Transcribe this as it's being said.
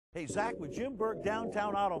Hey, Zach with Jim Burke,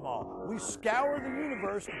 Downtown Auto Mall. We scour the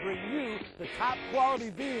universe to bring you the top quality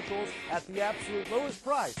vehicles at the absolute lowest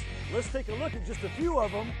price. Let's take a look at just a few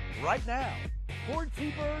of them right now. Ford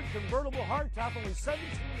T-Bird convertible hardtop, only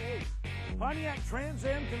 $17,800. Pontiac Trans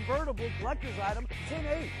Am convertible collector's item,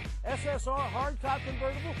 $10,800. SSR hardtop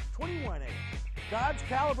convertible, $21,800. Dodge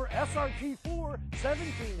Caliber SRT4, $17,800.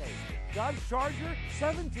 Dodge Charger,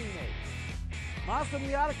 $17,800. Mazda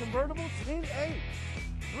Miata convertible, $10,800.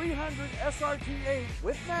 300 SRT8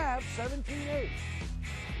 with nav, $17,800.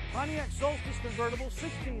 Pontiac Solstice convertible,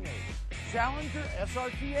 $16,800. Challenger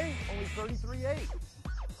SRT8, only $33,800.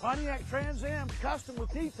 Pontiac Trans Am custom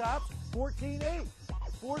with T-tops, $14,800.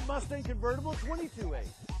 Ford Mustang convertible, $22,800.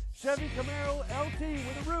 Chevy Camaro LT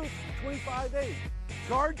with a roof, $25,800.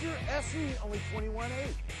 Charger SE, only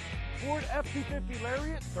 $21,800. Ford F-250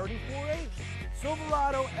 Lariat, $34,800.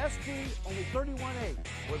 Silverado ST, only $31,800.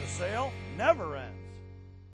 Where the sale never ends.